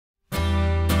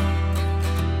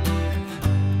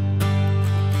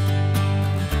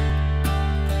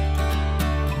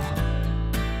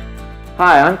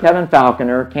Hi, I'm Kevin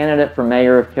Falconer, candidate for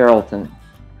Mayor of Carrollton.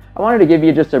 I wanted to give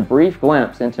you just a brief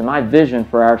glimpse into my vision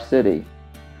for our city.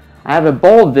 I have a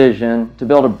bold vision to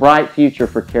build a bright future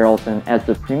for Carrollton as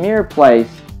the premier place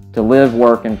to live,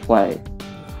 work, and play.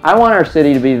 I want our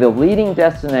city to be the leading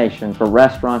destination for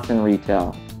restaurants and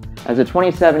retail. As a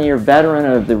 27-year veteran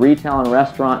of the retail and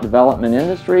restaurant development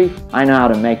industry, I know how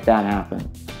to make that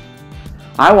happen.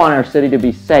 I want our city to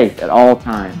be safe at all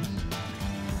times.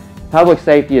 Public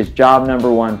safety is job number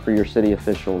one for your city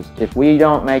officials. If we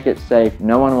don't make it safe,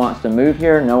 no one wants to move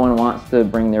here, no one wants to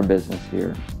bring their business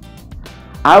here.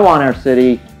 I want our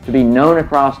city to be known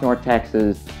across North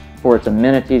Texas for its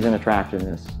amenities and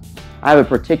attractiveness. I have a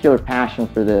particular passion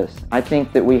for this. I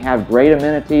think that we have great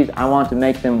amenities. I want to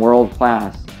make them world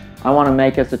class. I want to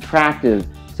make us attractive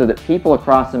so that people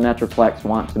across the Metroplex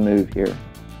want to move here.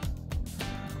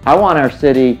 I want our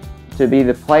city to be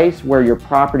the place where your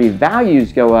property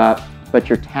values go up, but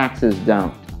your taxes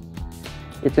don't.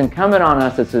 It's incumbent on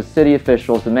us as city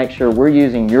officials to make sure we're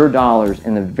using your dollars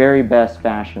in the very best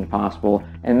fashion possible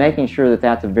and making sure that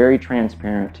that's very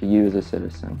transparent to you as a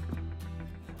citizen.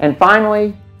 And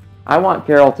finally, I want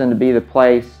Carrollton to be the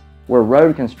place where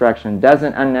road construction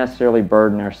doesn't unnecessarily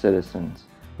burden our citizens.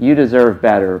 You deserve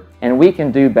better, and we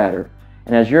can do better.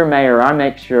 And as your mayor, I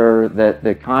make sure that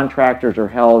the contractors are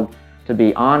held to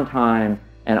be on time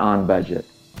and on budget.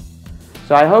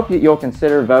 So I hope that you'll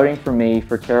consider voting for me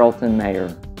for Carrollton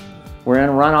Mayor. We're in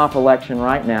a runoff election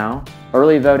right now.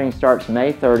 Early voting starts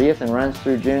May 30th and runs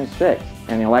through June 6th,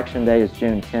 and the election day is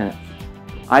June 10th.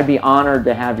 I'd be honored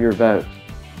to have your vote.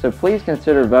 So please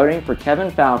consider voting for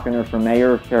Kevin Falconer for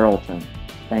Mayor of Carrollton.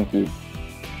 Thank you.